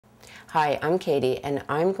Hi, I'm Katie, and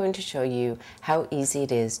I'm going to show you how easy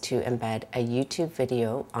it is to embed a YouTube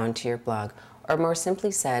video onto your blog, or more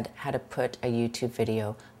simply said, how to put a YouTube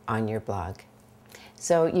video on your blog.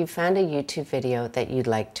 So you found a YouTube video that you'd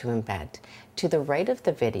like to embed. To the right of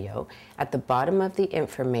the video, at the bottom of the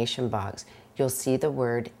information box, you'll see the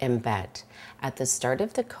word Embed. At the start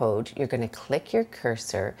of the code, you're going to click your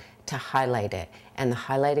cursor to highlight it, and the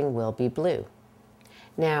highlighting will be blue.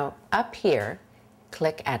 Now, up here,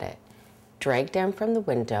 click Edit. Drag down from the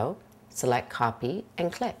window, select Copy,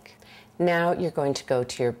 and click. Now you're going to go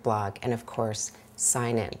to your blog and, of course,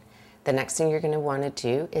 sign in. The next thing you're going to want to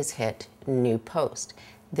do is hit New Post.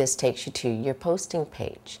 This takes you to your posting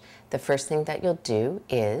page. The first thing that you'll do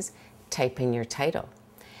is type in your title.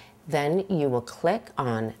 Then you will click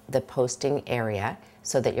on the posting area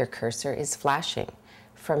so that your cursor is flashing.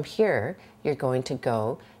 From here, you're going to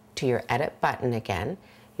go to your Edit button again.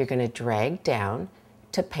 You're going to drag down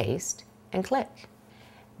to paste and click.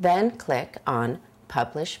 Then click on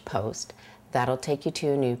Publish Post. That'll take you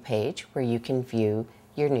to a new page where you can view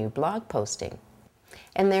your new blog posting.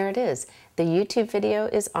 And there it is. The YouTube video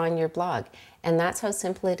is on your blog. And that's how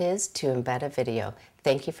simple it is to embed a video.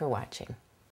 Thank you for watching.